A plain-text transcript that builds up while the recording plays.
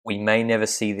We may never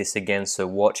see this again, so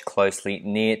watch closely.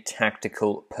 Near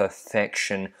tactical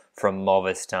perfection from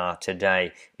Movistar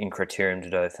today in Critérium du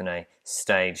Dauphiné,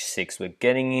 Stage 6. We're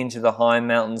getting into the high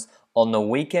mountains on the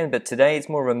weekend, but today it's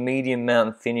more of a medium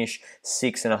mountain finish,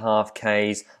 6.5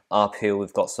 Ks uphill.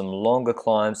 We've got some longer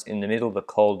climbs in the middle, the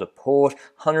Col de Port,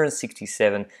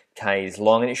 167 Ks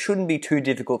long, and it shouldn't be too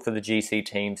difficult for the GC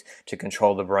teams to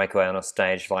control the breakaway on a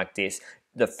stage like this.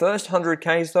 The first 100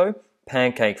 Ks though,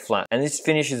 pancake flat, and this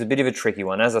finish is a bit of a tricky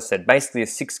one. As I said, basically a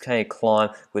 6K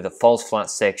climb with a false flat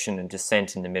section and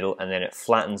descent in the middle, and then it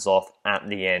flattens off at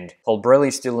the end.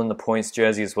 Colbrelli still in the points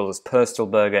jersey, as well as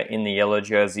Purstelberger in the yellow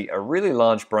jersey. A really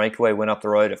large breakaway went up the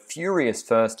road, a furious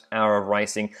first hour of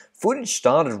racing. Footage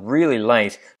started really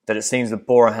late, but it seems that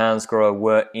BORA hansgrohe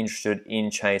were interested in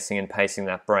chasing and pacing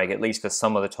that break, at least for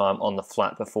some of the time on the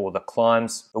flat before the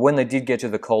climbs. But when they did get to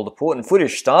the Col de Port, and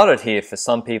footage started here for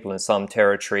some people in some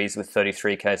territories with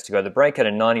 33 Ks to go, the break had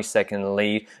a 90-second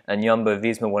lead, and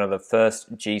Jumbo-Visma, one of the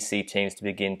first GC teams to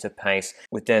begin to pace,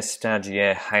 with their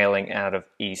stagiaire hailing out of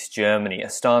East Germany.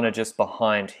 Astana just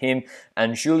behind him,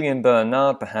 and Julien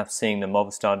Bernard, perhaps seeing the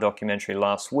Movistar documentary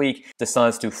last week,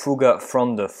 decides to fuga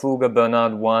from the fuga.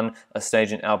 Bernard won a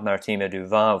stage in Alpes-Maritimes du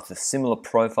Var with a similar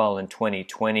profile in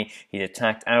 2020. He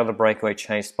attacked out of the breakaway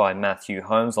chased by Matthew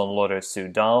Holmes on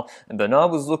Lotto-Soudal, and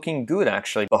Bernard was looking good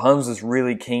actually, but Holmes was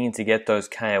really keen to get those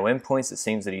KOM points. It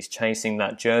seems that he's chasing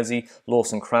that jersey.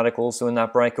 Lawson Craddock also in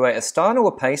that breakaway. Astana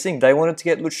were pacing. They wanted to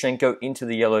get Lutsenko into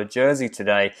the yellow jersey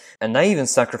today, and they even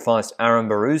sacrificed Aaron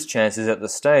Barou's chances at the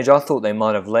stage. I thought they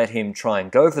might have let him try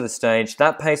and go for the stage.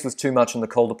 That pace was too much on the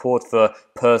Col de Port for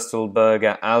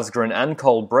Purstelberger. Asgreen and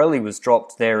Colbrelli was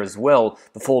dropped there as well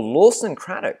before Lawson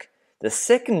Craddock, the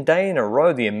second day in a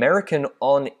row, the American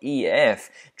on EF,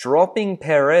 dropping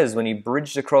Perez when he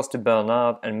bridged across to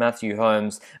Bernard and Matthew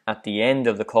Holmes at the end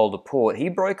of the Col de Port. He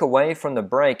broke away from the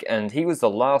break, and he was the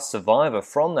last survivor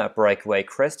from that breakaway,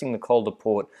 cresting the Col de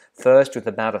Port first with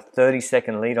about a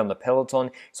 30-second lead on the peloton.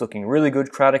 He's looking really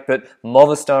good, Craddock, but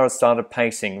Movistar has started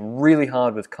pacing really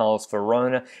hard with Carlos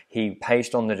Verona. He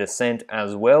paced on the descent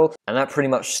as well, and that pretty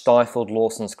much stifled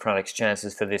Lawson's Craddock's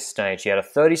chances for this stage. He had a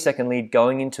 30-second lead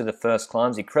going into the first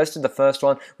climbs. He crested the first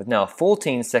one with now a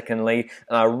 14-second lead,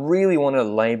 and I really want to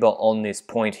labour on this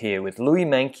point here with Louis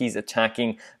Meintjes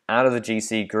attacking out of the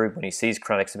GC group when he sees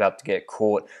Craddock's about to get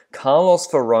caught. Carlos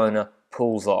Verona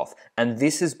pulls off, and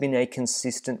this has been a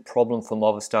consistent problem for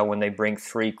Movistar when they bring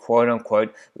three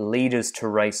quote-unquote leaders to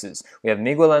races. We have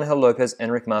Miguel Angel Lopez,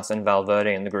 Enric Mas and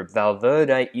Valverde in the group.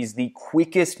 Valverde is the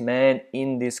quickest man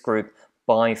in this group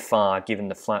by far, given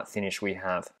the flat finish we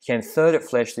have. He came third at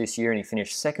Flèche this year, and he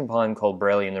finished second behind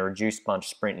Colbrelli in the reduced bunch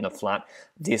sprint in the flat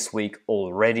this week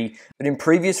already. But in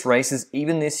previous races,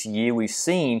 even this year, we've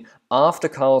seen after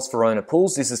Carlos Verona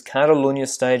pulls, this is Catalunya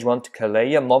stage 1 to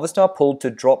Calella, Movistar pulled to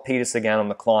drop Peter Sagan on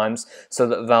the climbs so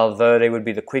that Valverde would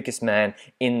be the quickest man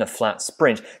in the flat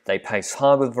sprint. They paced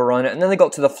hard with Verona, and then they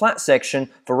got to the flat section.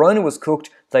 Verona was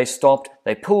cooked, they stopped,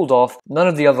 they pulled off. None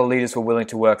of the other leaders were willing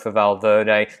to work for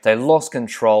Valverde. They lost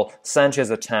control, Sanchez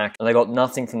attacked, and they got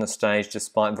nothing from the stage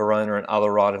despite Verona and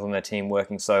other riders on their team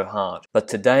working so hard. But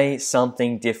today,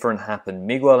 something different happened.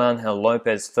 Miguel Angel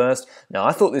Lopez first. Now,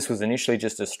 I thought this was initially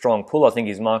just a strong pull. I think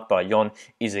he's marked by Jon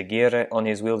Izagirre on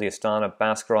his wheel, the Astana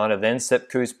Basque rider. Then Sepp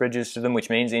Kuss bridges to them, which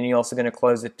means INEOS are going to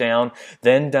close it down.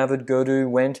 Then David Gaudu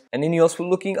went, and INEOS were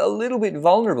looking a little bit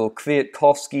vulnerable.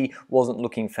 Kwiatkowski wasn't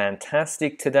looking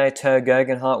fantastic today.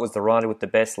 Geoghegan was the rider with the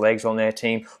best legs on their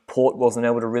team. Port wasn't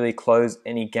able to really close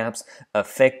any gaps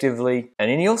effectively. And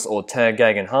INEOS, or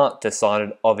Geoghegan,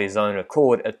 decided of his own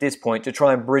accord at this point to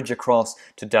try and bridge across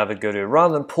to David Gaudu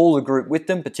rather than pull the group with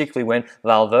them, particularly when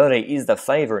Valverde is the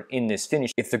favourite in this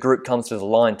finish. If the group comes to the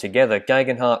line together,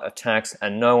 Geoghegan attacks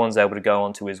and no one's able to go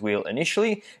onto his wheel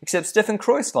initially, except Stefan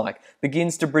Kruijswijk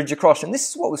begins to bridge across. And this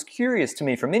is what was curious to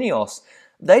me from INEOS.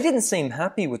 They didn't seem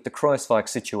happy with the Kruijswijk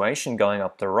situation going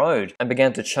up the road and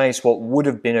began to chase what would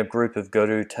have been a group of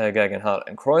Gaudu, Geoghegan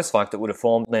and Kruijswijk that would have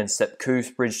formed. Then Sepp Kuss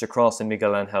bridged across and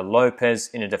Miguel Angel Lopez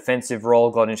in a defensive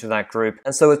role got into that group.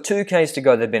 And so with 2Ks to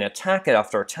go, there'd been attack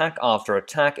after attack after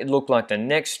attack. It looked like the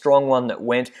next strong one that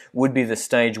went would be the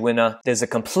stage winner. There's a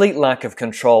complete lack of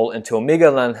control until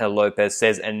Miguel Angel Lopez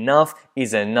says enough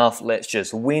is enough. Let's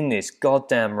just win this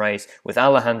goddamn race with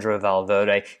Alejandro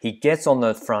Valverde. He gets on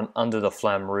the front under the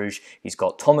Flamme Rouge. He's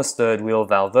got Thomas third wheel,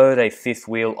 Valverde fifth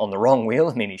wheel on the wrong wheel.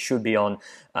 I mean, he should be on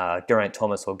Geraint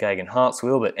Thomas or Geoghegan's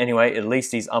wheel, but anyway, at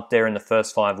least he's up there in the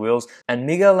first 5 wheels. And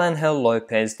Miguel Angel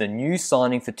Lopez, the new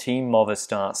signing for Team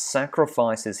Movistar,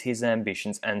 sacrifices his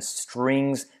ambitions and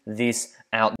strings this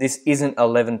out. This isn't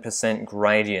 11%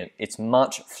 gradient. It's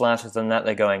much flatter than that.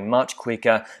 They're going much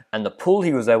quicker, and the pull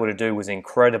he was able to do was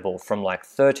incredible, from like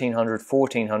 1,300,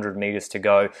 1,400 meters to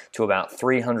go to about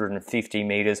 350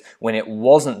 meters when it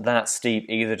wasn't that steep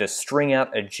either, to string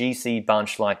out a GC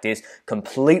bunch like this,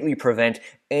 completely prevent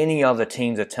any other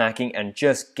teams attacking, and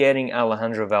just getting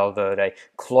Alejandro Valverde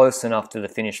close enough to the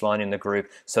finish line in the group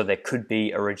so there could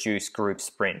be a reduced group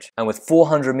sprint. And with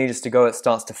 400 meters to go, it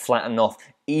starts to flatten off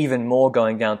even more,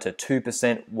 going down to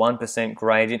 2%, 1%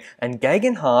 gradient. And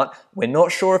Geoghegan, we're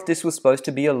not sure if this was supposed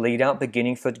to be a lead out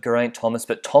beginning for Geraint Thomas,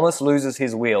 but Thomas loses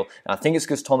his wheel. And I think it's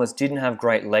because Thomas didn't have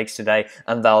great legs today,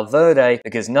 and Valverde,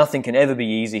 because nothing can ever be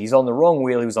easy, he's on the wrong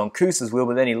wheel, he was on Koos's wheel,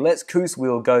 but then he lets Koos'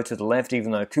 wheel go to the left,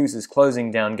 even though Koos is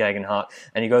closing down Geoghegan,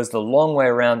 and he goes the long way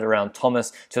around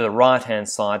Thomas to the right hand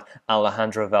side,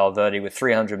 Alejandro Valverde, with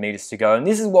 300 meters to go. And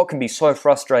this is what can be so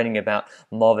frustrating about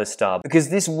Movistar, because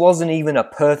this wasn't even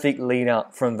a perfect lead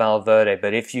up from Valverde,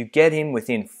 but if you get him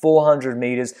within 400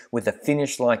 meters with a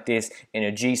finish like this in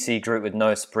a GC group with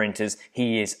no sprinters,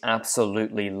 he is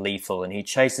absolutely lethal. And he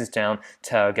chases down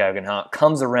Geoghegan,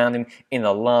 comes around him in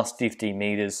the last 50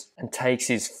 meters and takes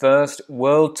his first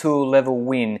World Tour level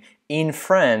win in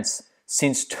France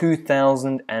since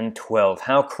 2012.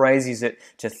 How crazy is it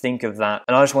to think of that?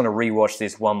 And I just want to rewatch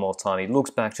this one more time. He looks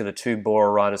back to the two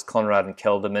BORA riders, Konrad and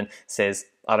Kelderman, says,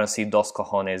 I don't see dos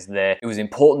cojones there. It was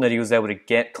important that he was able to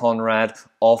get Konrad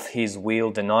off his wheel,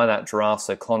 deny that draft,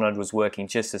 so Konrad was working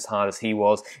just as hard as he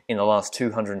was in the last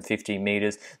 250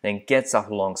 meters, then gets up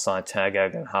alongside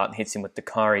Geoghegan and hits him with the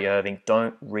Kyrie Irving.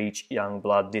 Don't reach, young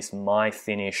blood, this my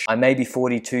finish. I may be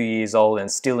 42 years old and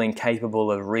still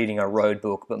incapable of reading a road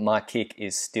book, but my kick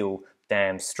is still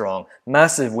damn strong.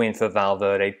 Massive win for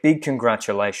Valverde. Big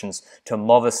congratulations to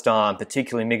Movistar, and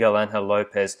particularly Miguel Angel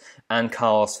Lopez and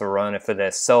Carlos Verona for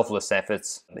their selfless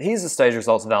efforts. Here's the stage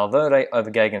results: Valverde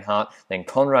over Geoghegan, then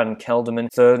Konrad and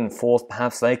Kelderman, third and fourth.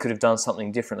 Perhaps they could have done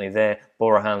something differently there.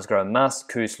 BORA, hansgrohe, Mas,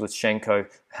 Koos, Lutsenko,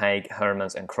 Haig,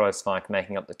 Hermans and Krooswijk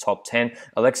making up the top 10.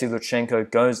 Alexey Lutsenko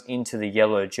goes into the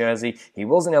yellow jersey. He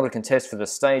wasn't able to contest for the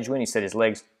stage win. He said his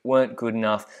legs weren't good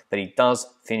enough, but he does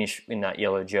finish in that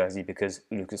yellow jersey because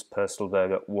Lucas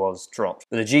Purcellberger was dropped.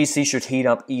 But the GC should heat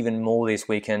up even more this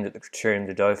weekend at the Criterium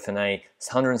du Dauphiné.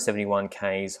 It's 171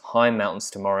 Ks, high mountains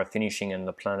tomorrow, finishing in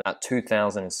the planet at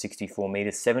 2,064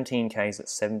 meters, 17 Ks at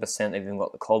 7%. They've even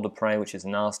got the Col de Pré, which is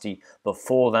nasty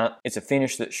before that. It's a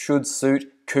finish that should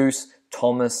suit Koos,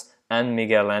 Thomas and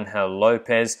Miguel Angel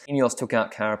Lopez. INEOS took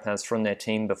out Carapaz from their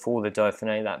team before the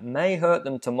Dauphiné. That may hurt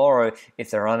them tomorrow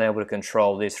if they're unable to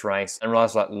control this race. And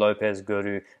riders like Lopez,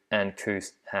 Guru and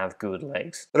Koos have good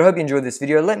legs. But I hope you enjoyed this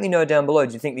video. Let me know down below,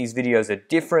 do you think these videos are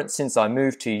different since I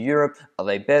moved to Europe? Are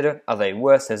they better? Are they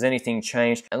worse? Has anything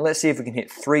changed? And let's see if we can hit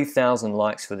 3,000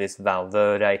 likes for this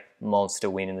Valverde monster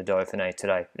win in the Dauphiné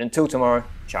today. But until tomorrow,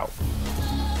 ciao.